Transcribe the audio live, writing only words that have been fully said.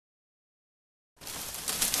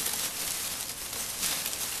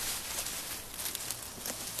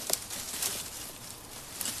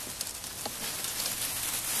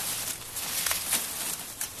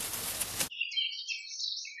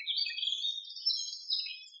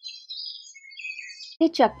The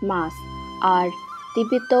Chakmas are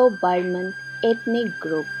Tibeto-Burman ethnic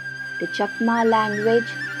group. The Chakma language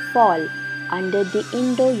fall under the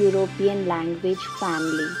Indo-European language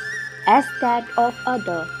family, as that of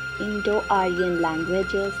other Indo-Aryan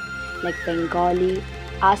languages like Bengali,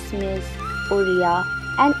 Assamese, Oriya,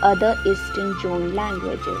 and other Eastern Zone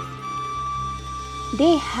languages.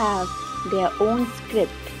 They have their own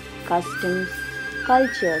script, customs,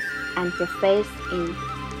 cultures, and profess in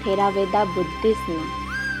Theravada Buddhism.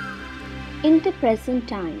 In the present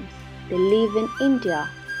times, they live in India,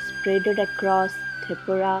 spread across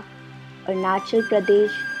Tripura, Arunachal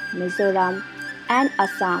Pradesh, Mizoram, and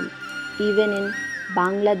Assam, even in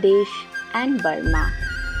Bangladesh and Burma.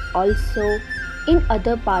 Also in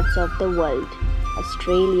other parts of the world,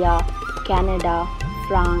 Australia, Canada,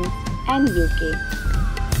 France, and UK.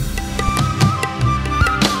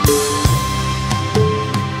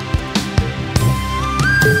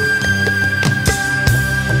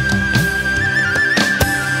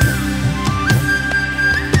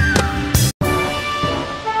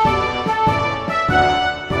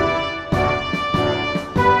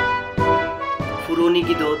 Furuni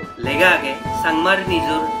gidot legage sangmar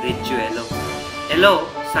nijor rituelo. Elo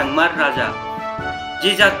sangmar raja.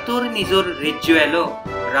 Jijatur nijor rituelo.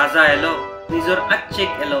 Raja elo. Nijor achek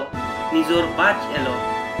elo. Nijor bach elo.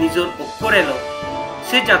 Nijor okkor elo.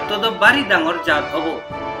 Se jatto do bari dangor jat hobo.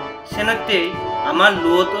 Senate amar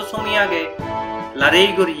luoto somiyage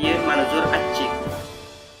larei goriye manujor achek.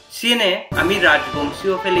 Sine ami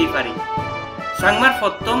rajbongshio felei pari. Sangmar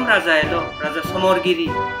Pottom Raja elo, Raja Somorgiri,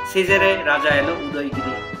 Cesare Raja elo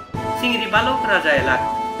Udoigiri, Singiri Balok Raja elak.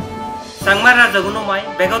 Sangmar Raja Gunomai,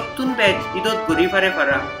 Begotun Bej, Idot Gurifare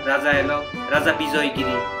Para, Raja elo, Raja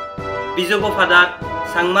Bizoigiri. Bizogo Fadat,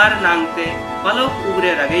 Sangmar Nangte, Balok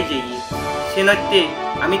Ugre Ragay Jayi, Senote,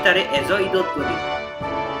 Amitare Ezo Idot Guri.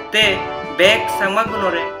 Te, Beg Sangmar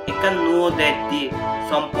Gunore, Ekan Nuo Dedi,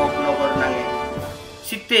 Sompok Nogor Nange.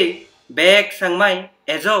 Site, Beg Sangmai,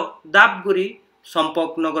 Ezo, Dab Guri,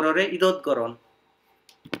 Sompok Nogorore idot goron.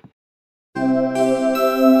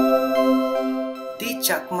 The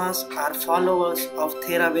Chakmas are followers of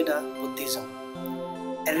Theravada Buddhism,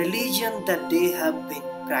 a religion that they have been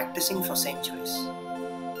practicing for centuries.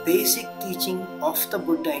 Basic teaching of the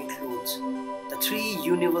Buddha includes the three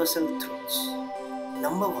universal truths.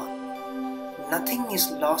 Number 1, nothing is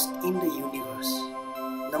lost in the universe.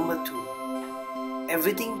 Number 2,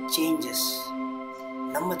 everything changes.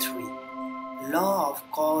 Number 3, law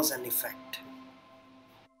of cause and effect.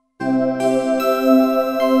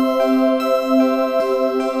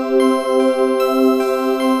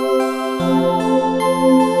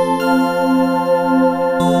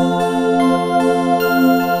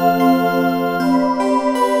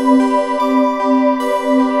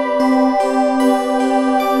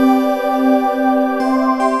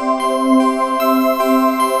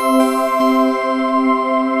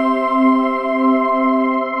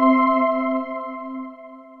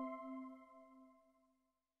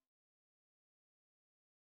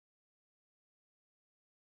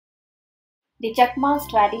 The Chakma's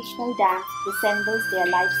traditional dance resembles their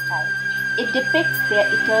lifestyle. It depicts their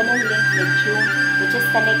eternal link with June, which is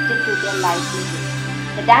connected to their livelihood.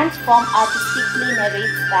 The dance form artistically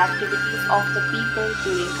narrates the activities of the people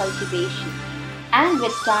during cultivation, and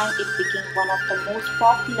with time it became one of the most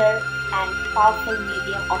popular and powerful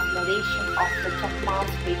medium of narration of the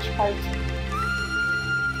Chakma's rich culture.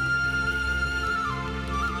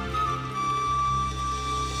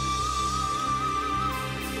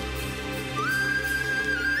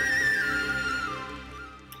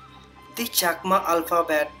 The Chakma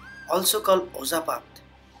alphabet, also called Ozapat.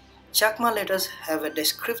 Chakma letters have a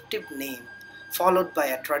descriptive name followed by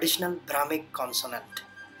a traditional Brahmic consonant.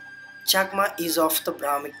 Chakma is of the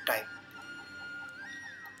Brahmic type.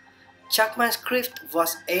 Chakma script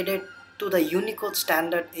was added to the Unicode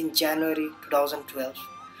standard in January 2012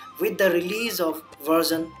 with the release of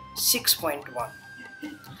version 6.1.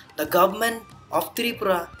 The government of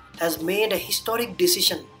Tripura has made a historic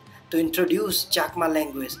decision to introduce Chakma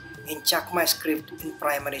language in Chakma script in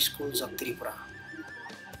primary schools of Tripura.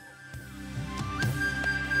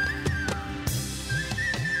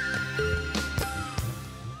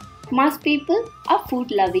 Chakma's people are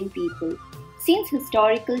food-loving people. Since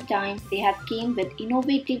historical times, they have came with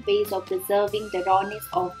innovative ways of preserving the rawness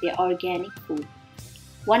of their organic food.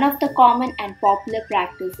 One of the common and popular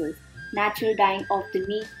practices, natural dyeing of the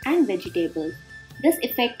meat and vegetables. This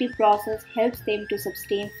effective process helps them to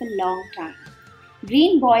sustain for long time.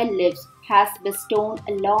 Green boiled leaves has bestowed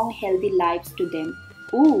a long healthy lives to them.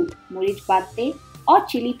 Murich batte or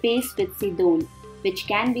chili paste with sidol, which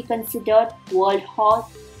can be considered world hot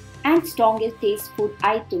and strongest taste food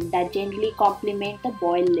items that generally complement the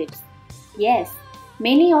boiled lips. Yes,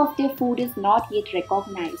 many of their food is not yet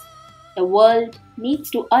recognized. The world needs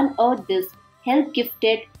to unearth this health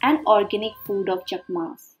gifted and organic food of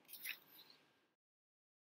Chakmas.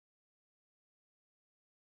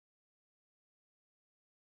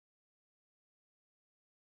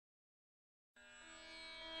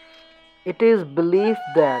 It is believed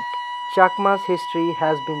that Chakma's history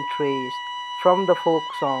has been traced from the folk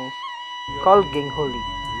songs called Gengholi.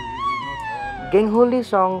 Gengholi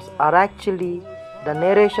songs are actually the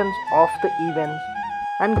narrations of the events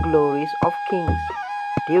and glories of kings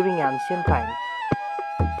during ancient times.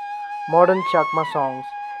 Modern Chakma songs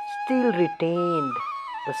still retained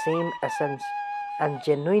the same essence and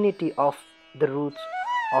genuinity of the roots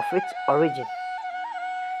of its origin.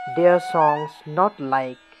 They are songs not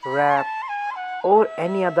like rap or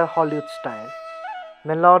any other Hollywood style.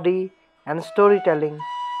 Melody and storytelling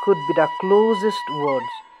could be the closest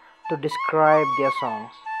words to describe their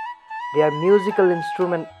songs. They are musical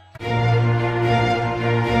instruments.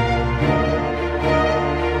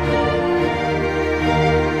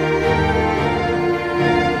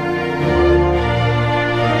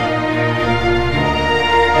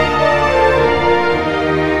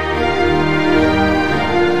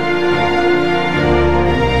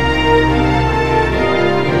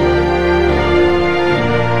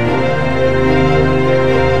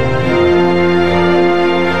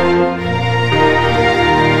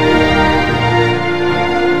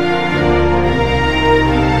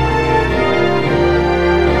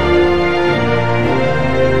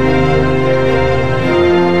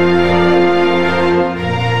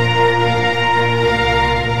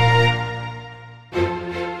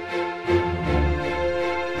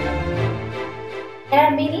 There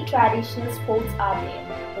are many traditional sports out there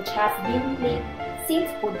which have been played since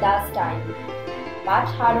Buddha's time.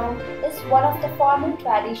 Bachharo is one of the formal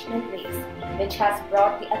traditional ways which has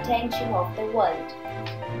brought the attention of the world.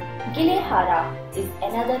 Gilehara is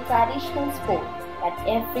another traditional sport that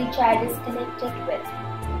every child is connected with.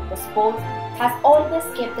 The sport has always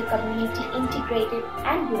kept the community integrated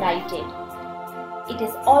and united. It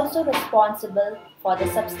is also responsible for the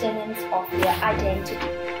sustenance of their identity.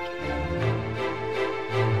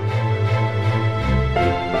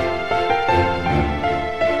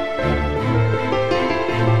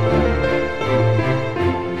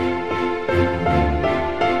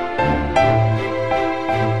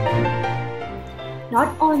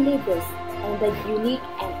 Not only this, another unique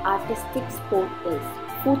and artistic sport is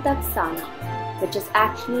Futak Sana, which is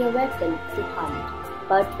actually a weapon to hunt,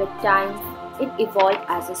 but with time it evolved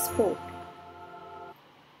as a sport.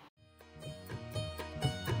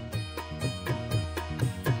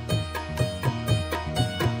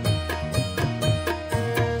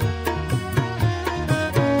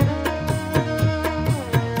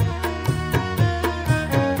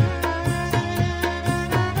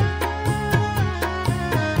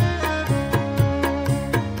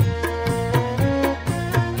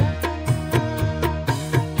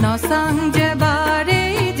 No sang